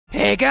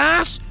Hey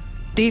guys,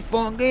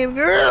 Default Gaming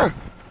here.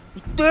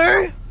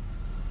 Today,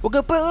 we're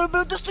gonna play a little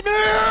bit of Destiny.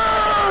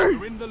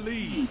 You're in the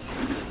lead.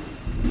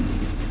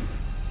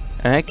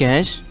 Alright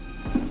guys,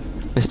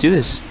 let's do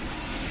this.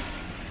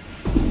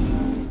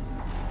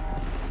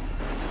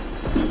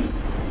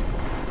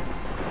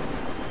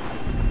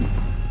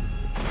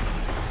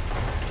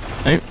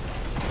 Hey,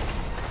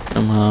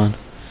 come on.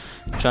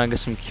 Try and get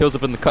some kills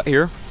up in the cut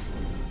here.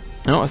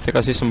 No, I think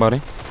I see somebody.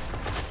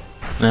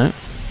 No.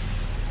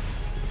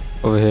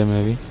 Over here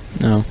maybe.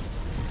 No.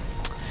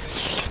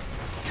 Just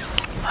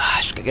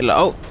gotta get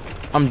low. Oh,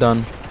 I'm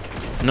done.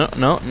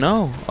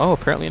 No. Oh,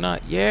 apparently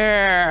not.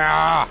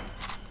 Yeah.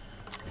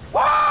 Woo!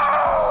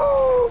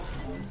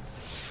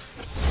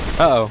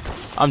 Uh-oh.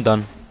 I'm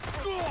done.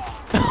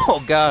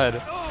 Oh god.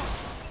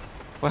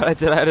 What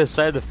did I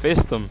decide to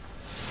face them?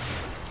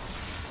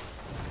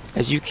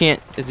 As you can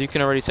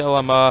already tell,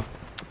 I'm a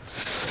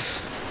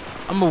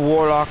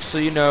warlock, so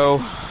you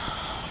know,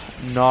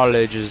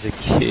 knowledge is the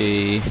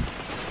key.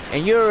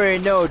 And you already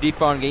know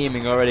Default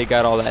Gaming already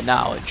got all that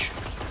knowledge.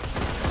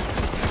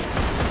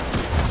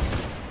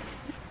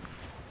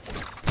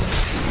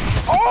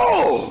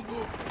 Oh!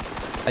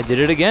 I did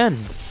it again.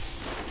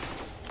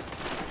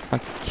 I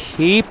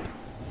keep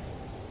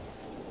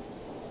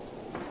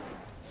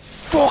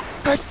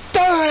fucking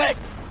doing it.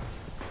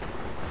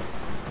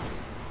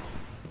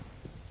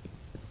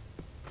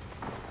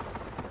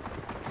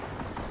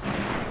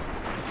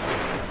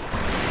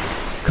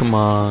 Come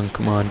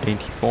on,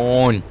 Dainty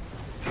Fawn.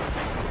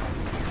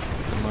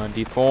 Come on,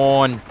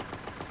 D-Fawn.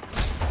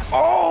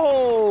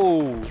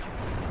 Oh!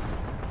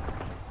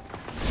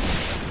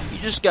 You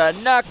just got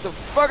knocked the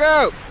fuck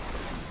out.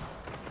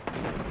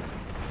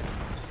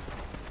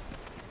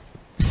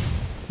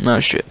 No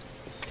shit.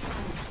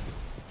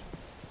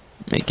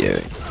 Make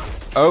it.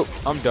 Oh,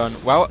 I'm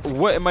done. Wow,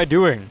 what am I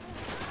doing?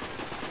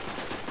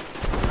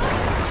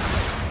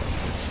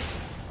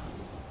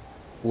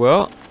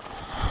 Well,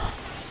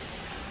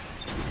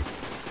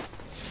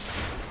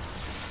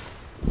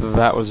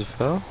 that was a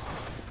fail.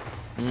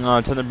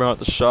 No, time to bring out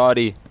the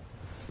shoddy.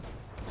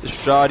 The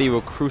shoddy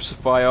will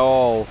crucify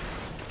all.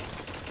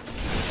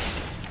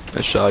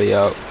 The shoddy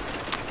out.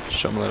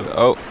 Show me a little bit.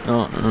 Oh,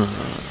 no.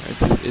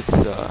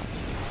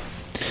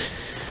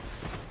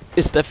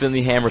 It's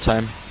definitely hammer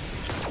time.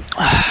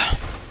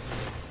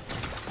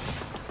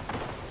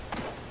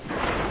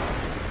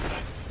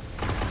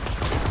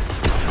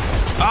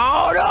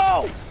 Oh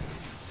no!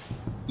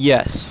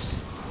 Yes.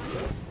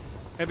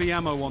 Heavy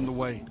ammo on the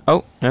way.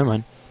 Oh, never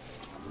mind.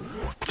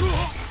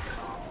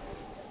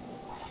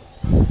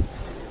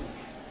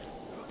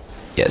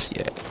 Yes,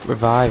 yeah.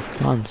 Revive.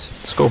 Come on,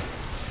 let's go.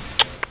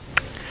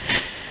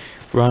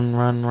 Run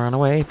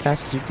away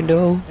fast as you can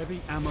do. Heavy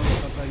ammo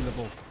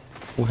available.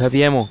 Oh,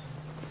 heavy ammo.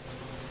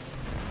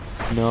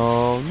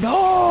 No.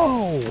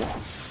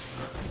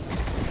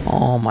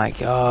 Oh my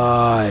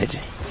god.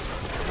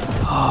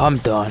 Oh, I'm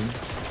done.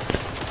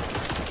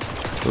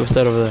 What's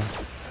that over there?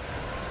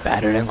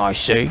 Battling, I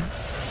see.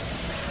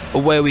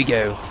 Away we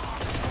go.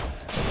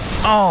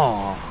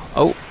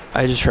 Oh,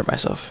 I just hurt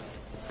myself.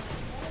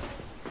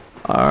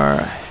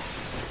 Alright.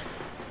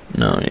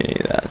 No need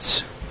of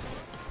that.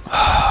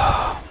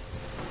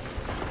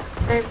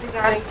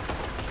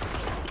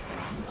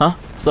 Huh?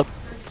 What's up?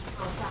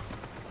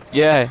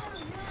 Yeah.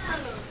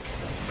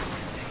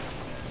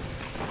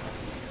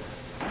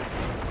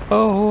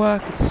 Oh, I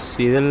could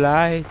see the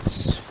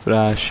lights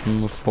flashing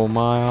before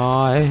my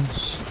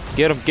eyes.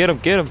 Get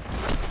him.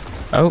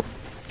 Oh.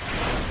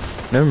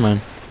 Never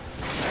mind.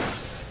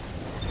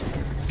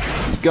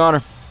 He's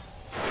goner.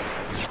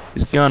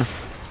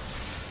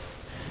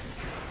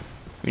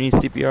 We need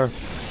CPR,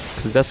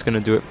 because that's gonna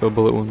do it for a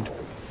bullet wound.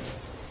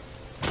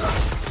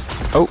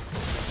 Oh.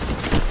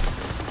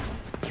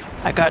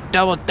 I got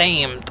double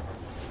damned.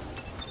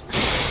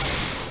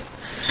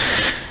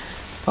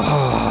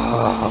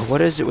 Oh, what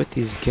is it with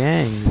these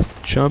gangs?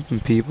 Jumping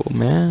people,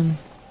 man.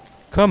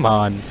 Come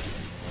on.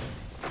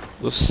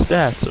 Those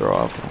stats are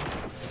awful.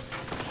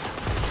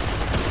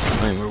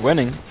 I mean, we're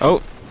winning.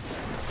 Oh.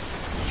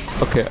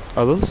 Okay,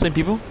 are those the same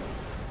people?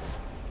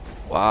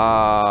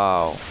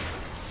 Wow.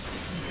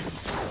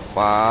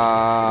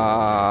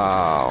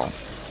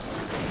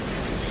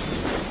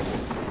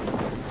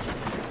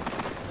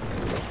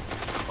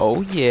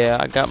 Oh yeah,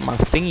 I got my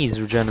thingies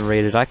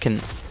regenerated. I can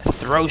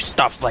throw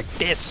stuff like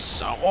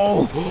this.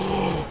 Oh,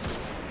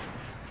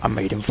 I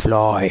made him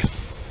fly.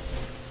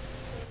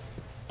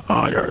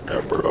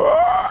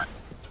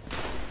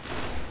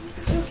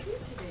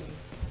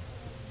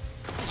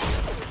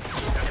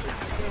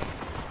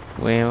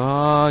 Where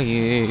are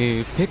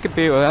you?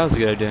 Pick-a-boo. Oh, that was a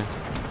good idea.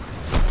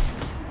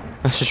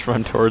 Let's just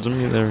run towards him.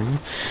 There.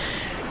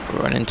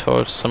 Running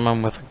towards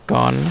someone with a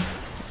gun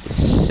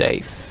is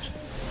safe.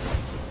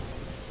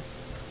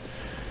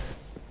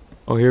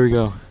 Oh, here we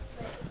go.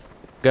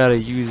 Gotta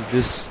use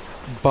this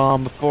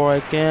bomb before I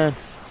can.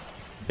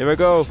 Here we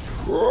go.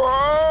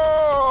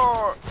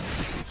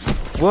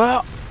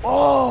 Well,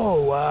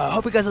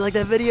 hope you guys liked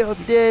that video. If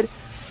you did,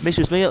 make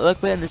sure to smash that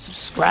like button and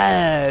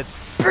subscribe.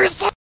 Peace out.